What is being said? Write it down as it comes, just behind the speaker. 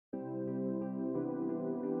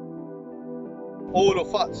All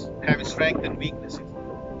of us have strengths and weaknesses.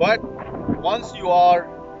 But once you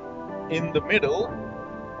are in the middle,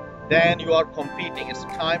 then you are competing. It's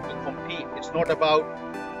time to compete. It's not about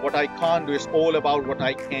what I can't do, it's all about what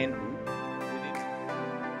I can do.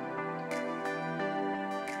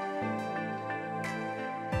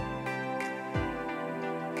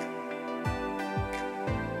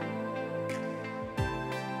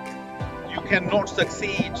 You cannot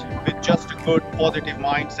succeed with just a good positive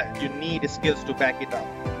mindset. You need skills to back it up.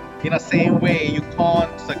 In the same way, you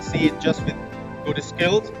can't succeed just with good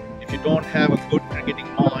skills if you don't have a good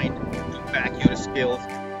cricketing mind to back your skills.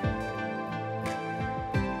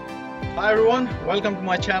 Hi everyone, welcome to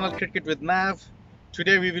my channel Cricket with Nav.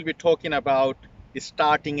 Today we will be talking about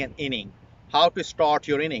starting an inning. How to start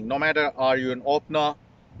your inning, no matter are you an opener,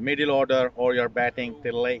 middle order, or you're batting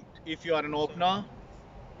till late. If you are an opener,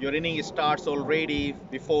 your inning starts already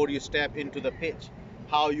before you step into the pitch.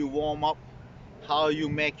 How you warm up, how you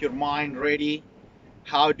make your mind ready,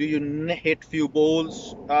 how do you hit few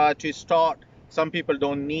balls to start. Some people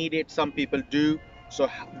don't need it, some people do. So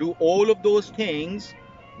do all of those things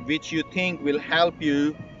which you think will help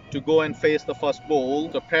you to go and face the first ball.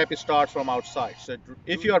 The prep starts from outside. So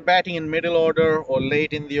if you are batting in middle order or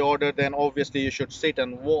late in the order, then obviously you should sit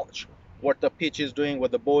and watch what the pitch is doing, what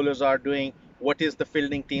the bowlers are doing, what is the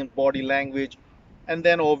fielding team's body language, and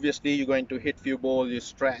then obviously you're going to hit few balls, you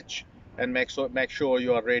stretch and make sure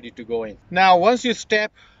you are ready to go in. Now once you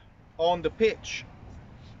step on the pitch,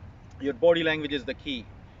 your body language is the key.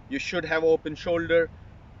 You should have open shoulder.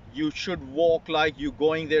 You should walk like you're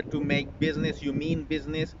going there to make business. You mean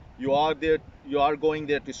business. You are going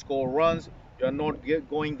there to score runs. You are not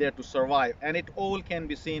going there to survive, and it all can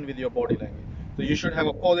be seen with your body language. So you should have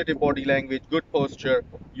a positive body language, good posture.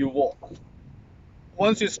 You walk.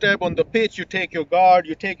 Once you step on the pitch, you take your guard.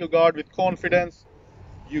 You take your guard with confidence.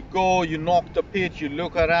 You go, you knock the pitch, you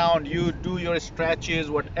look around, you do your stretches,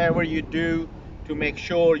 whatever you do to make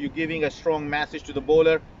sure you're giving a strong message to the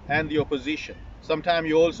bowler and the opposition. Sometimes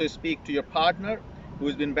you also speak to your partner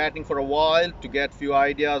who's been batting for a while to get few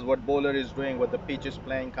ideas what bowler is doing, what the pitch is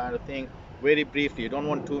playing, kind of thing. Very briefly, you don't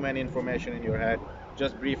want too many information in your head,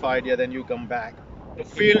 just brief idea, then you come back. The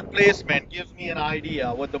field placement gives me an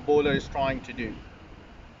idea what the bowler is trying to do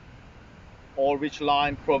or which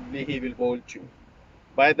line probably he will bowl to.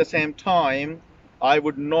 But at the same time, I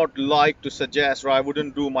would not like to suggest, or I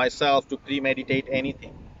wouldn't do myself to premeditate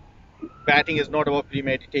anything. Batting is not about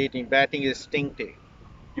premeditating, batting is instinctive.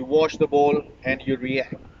 You watch the ball and you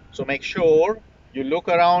react. So make sure you look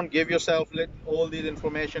around, give yourself all this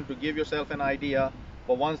information to give yourself an idea.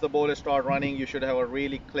 But once the ball starts running, you should have a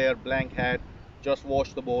really clear blank head. Just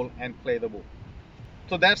watch the ball and play the ball.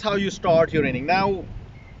 So that's how you start your inning. Now,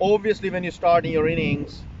 obviously, when you start in your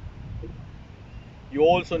innings, you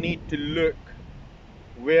also need to look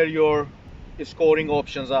where your scoring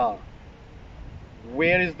options are.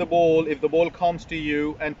 Where is the ball? If the ball comes to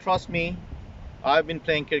you, and trust me, I've been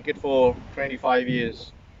playing cricket for 25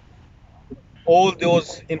 years. All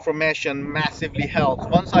those information massively helps.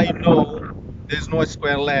 Once I know there's no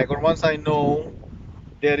square leg, or once I know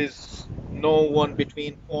there is no one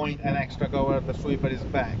between point and extra cover, the sweeper is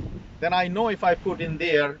back, then I know if I put in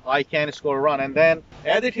there, I can score a run. And then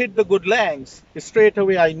as it hit the good legs, straight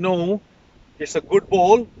away I know it's a good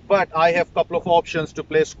ball, but I have a couple of options to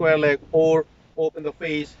play square leg or open the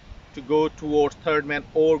face to go towards third man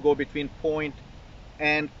or go between point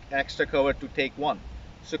and extra cover to take one.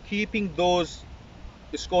 So keeping those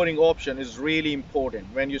scoring option is really important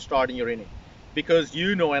when you're starting your inning, because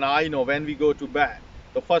you know and I know when we go to bat,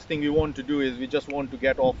 the first thing we want to do is we just want to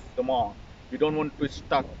get off the mark. We don't want to be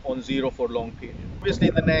stuck on zero for a long period. Obviously,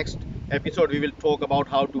 in the next episode, we will talk about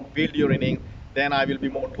how to build your inning. Then I will be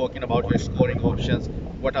more talking about your scoring options.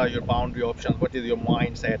 What are your boundary options? What is your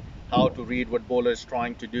mindset? How to read what bowler is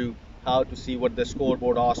trying to do. How to see what the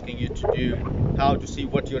scoreboard asking you to do. How to see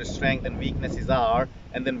what your strengths and weaknesses are.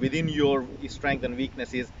 And then within your strengths and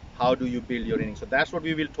weaknesses, how do you build your inning? So that's what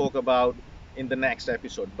we will talk about in the next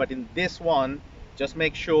episode. But in this one, just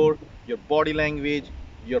make sure your body language,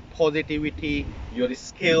 your positivity, your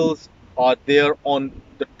skills are there on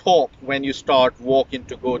the top when you start walking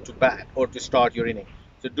to go to bat or to start your inning.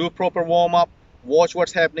 So do proper warm up, watch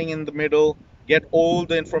what's happening in the middle, get all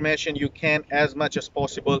the information you can as much as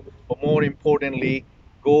possible, but more importantly,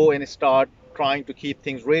 go and start trying to keep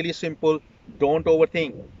things really simple. Don't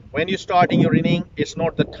overthink. When you're starting your inning, it's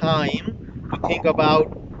not the time to think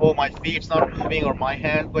about, oh, my feet's not moving, or my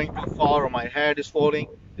hand going too far, or my head is falling.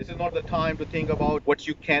 This is not the time to think about what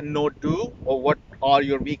you cannot do or what are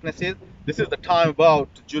your weaknesses. This is the time about,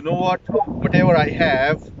 you know what, whatever I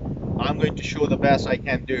have, I'm going to show the best I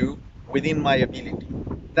can do within my ability.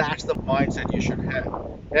 That's the mindset you should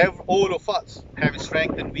have. All of us have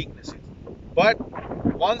strengths and weaknesses. But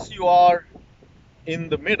once you are in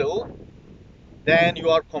the middle, then you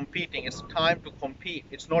are competing. It's time to compete.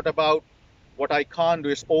 It's not about what I can't do,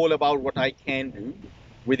 it's all about what I can do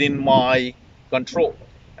within my control.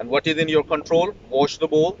 And what is in your control? Watch the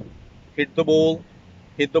ball, hit the ball,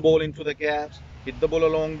 hit the ball into the gaps, hit the ball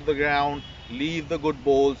along the ground, leave the good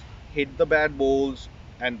balls, hit the bad balls,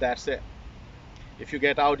 and that's it. If you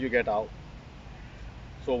get out, you get out.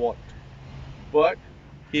 So what? But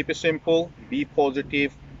keep it simple, be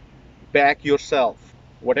positive, back yourself.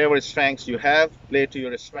 Whatever strengths you have, play to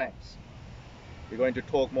your strengths. We're going to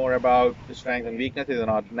talk more about the strengths and weaknesses in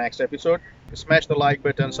our next episode. Smash the like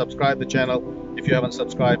button, subscribe the channel if you haven't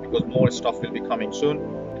subscribed, because more stuff will be coming soon.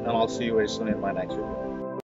 And I'll see you very soon in my next video.